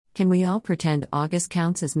Can we all pretend August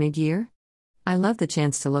counts as mid-year? I love the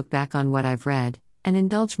chance to look back on what I've read and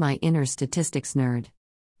indulge my inner statistics nerd.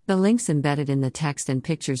 The links embedded in the text and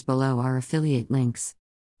pictures below are affiliate links.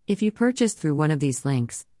 If you purchase through one of these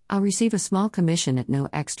links, I'll receive a small commission at no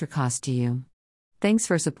extra cost to you. Thanks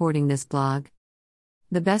for supporting this blog.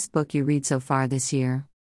 The best book you read so far this year.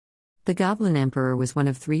 The Goblin Emperor was one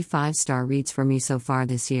of 3 5-star reads for me so far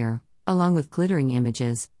this year, along with Glittering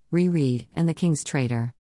Images, Reread, and The King's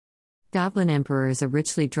Traitor. Goblin Emperor is a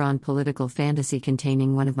richly drawn political fantasy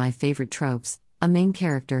containing one of my favorite tropes, a main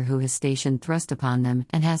character who has station thrust upon them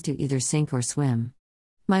and has to either sink or swim.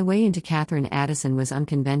 My way into Catherine Addison was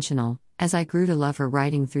unconventional, as I grew to love her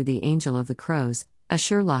writing through The Angel of the Crows, a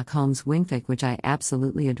Sherlock Holmes wingfic which I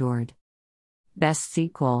absolutely adored. Best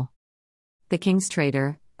sequel. The King's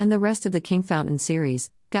Traitor, and the rest of the King Fountain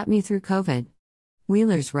series, got me through COVID.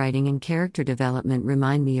 Wheeler's writing and character development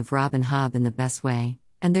remind me of Robin Hobb in the best way,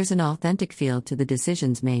 and there's an authentic feel to the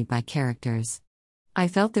decisions made by characters. I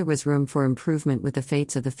felt there was room for improvement with the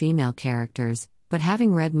fates of the female characters, but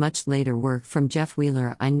having read much later work from Jeff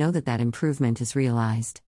Wheeler, I know that improvement is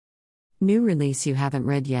realized. New release you haven't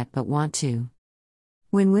read yet but want to.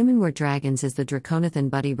 When Women Were Dragons is the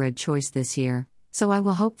Draconathan buddy read choice this year, so I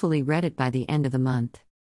will hopefully read it by the end of the month.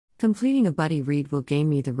 Completing a buddy read will gain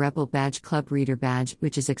me the Rebel Badge Club Reader Badge,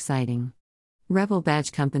 which is exciting. Rebel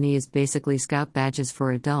Badge Company is basically Scout badges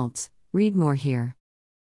for adults, read more here.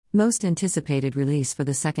 Most anticipated release for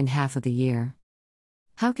the second half of the year.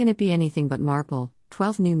 How Can It Be Anything But Marple?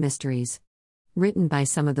 12 New Mysteries. Written by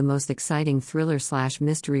some of the most exciting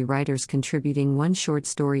thriller/mystery writers, contributing one short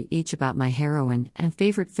story each about my heroine and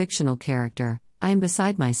favorite fictional character, I am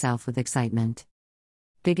beside myself with excitement.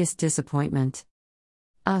 Biggest disappointment?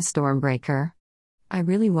 Stormbreaker. I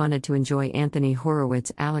really wanted to enjoy Anthony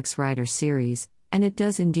Horowitz's Alex Rider series, and it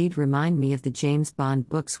does indeed remind me of the James Bond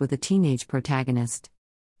books with a teenage protagonist.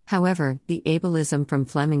 However, the ableism from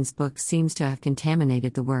Fleming's book seems to have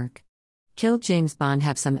contaminated the work. Kill James Bond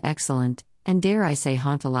have some excellent, and dare I say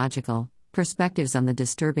hauntological, perspectives on the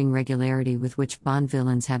disturbing regularity with which Bond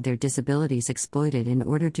villains have their disabilities exploited in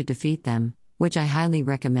order to defeat them, which I highly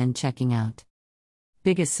recommend checking out.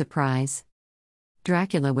 Biggest surprise?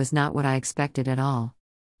 Dracula was not what I expected at all.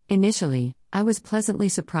 Initially, I was pleasantly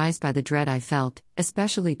surprised by the dread I felt,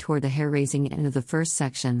 especially toward the hair-raising end of the first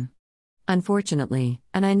section. Unfortunately,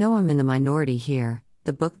 and I know I'm in the minority here,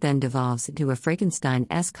 the book then devolves into a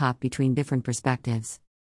Frankenstein-esque hop between different perspectives.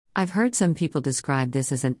 I've heard some people describe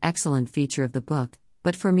this as an excellent feature of the book,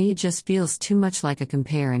 but for me it just feels too much like a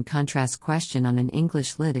compare and contrast question on an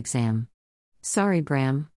English lit exam. Sorry,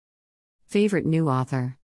 Bram. Favorite new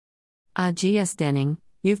author? G.S. Denning,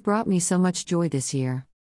 you've brought me so much joy this year.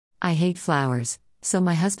 I hate flowers, so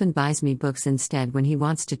my husband buys me books instead when he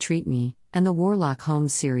wants to treat me, and the Warlock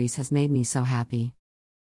Holmes series has made me so happy.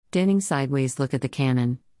 Denning's sideways look at the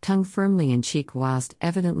canon, tongue firmly in cheek whilst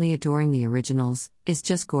evidently adoring the originals, is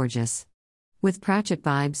just gorgeous. With Pratchett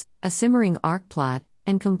vibes, a simmering arc plot,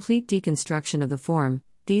 and complete deconstruction of the form,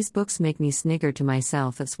 these books make me snigger to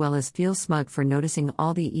myself as well as feel smug for noticing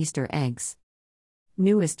all the Easter eggs.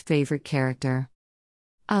 Newest favorite character?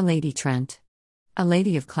 Lady Trent. A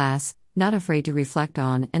lady of class, not afraid to reflect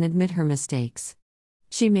on and admit her mistakes.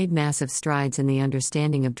 She made massive strides in the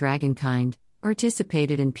understanding of dragonkind,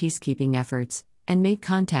 participated in peacekeeping efforts, and made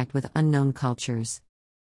contact with unknown cultures.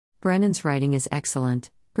 Brennan's writing is excellent,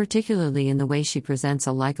 particularly in the way she presents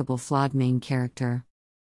a likable flawed main character.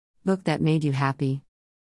 Book that made you happy?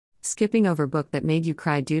 Skipping over book that made you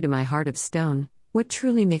cry due to my heart of stone, what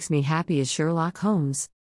truly makes me happy is Sherlock Holmes.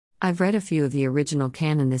 I've read a few of the original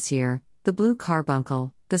canon this year, The Blue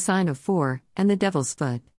Carbuncle, The Sign of Four, and The Devil's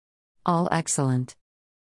Foot. All excellent.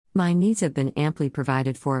 My needs have been amply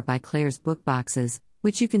provided for by Claire's book boxes,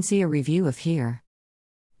 which you can see a review of here.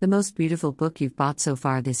 The most beautiful book you've bought so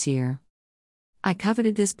far this year? I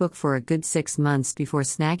coveted this book for a good 6 months before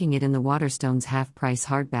snagging it in the Waterstones half-price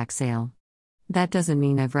hardback sale. That doesn't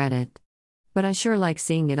mean I've read it. But I sure like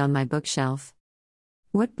seeing it on my bookshelf.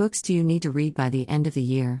 What books do you need to read by the end of the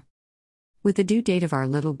year? With the due date of our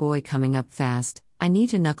little boy coming up fast, I need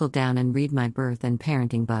to knuckle down and read my birth and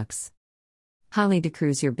parenting books. Holly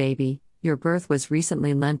DeCruz, Your Baby, Your Birth was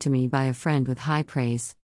recently lent to me by a friend with high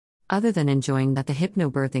praise. Other than enjoying that the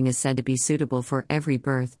hypnobirthing is said to be suitable for every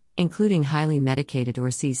birth, including highly medicated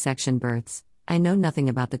or C-section births, I know nothing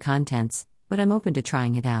about the contents, but I'm open to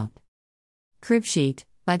trying it out. Crib Sheet,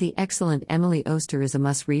 by the excellent Emily Oster, is a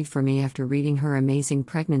must-read for me after reading her amazing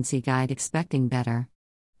pregnancy guide Expecting Better.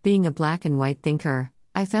 Being a black and white thinker,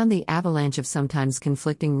 I found the avalanche of sometimes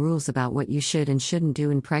conflicting rules about what you should and shouldn't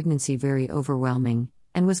do in pregnancy very overwhelming,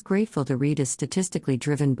 and was grateful to read a statistically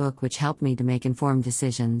driven book which helped me to make informed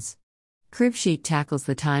decisions. Cribsheet tackles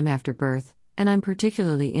the time after birth, and I'm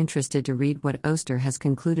particularly interested to read what Oster has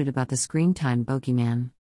concluded about the screen time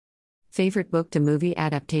bogeyman. Favorite book to movie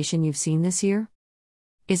adaptation you've seen this year?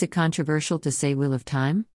 Is it controversial to say Wheel of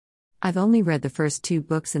Time? I've only read the first 2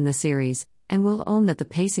 books in the series, and will own that the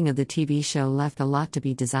pacing of the TV show left a lot to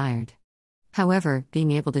be desired. However,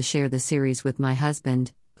 being able to share the series with my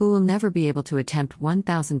husband, who will never be able to attempt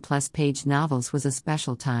 1,000-plus page novels, was a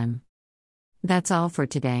special time. That's all for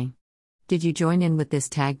today. Did you join in with this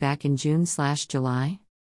tag back in June/July?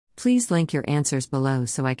 Please link your answers below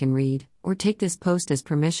so I can read, or take this post as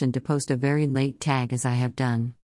permission to post a very late tag as I have done.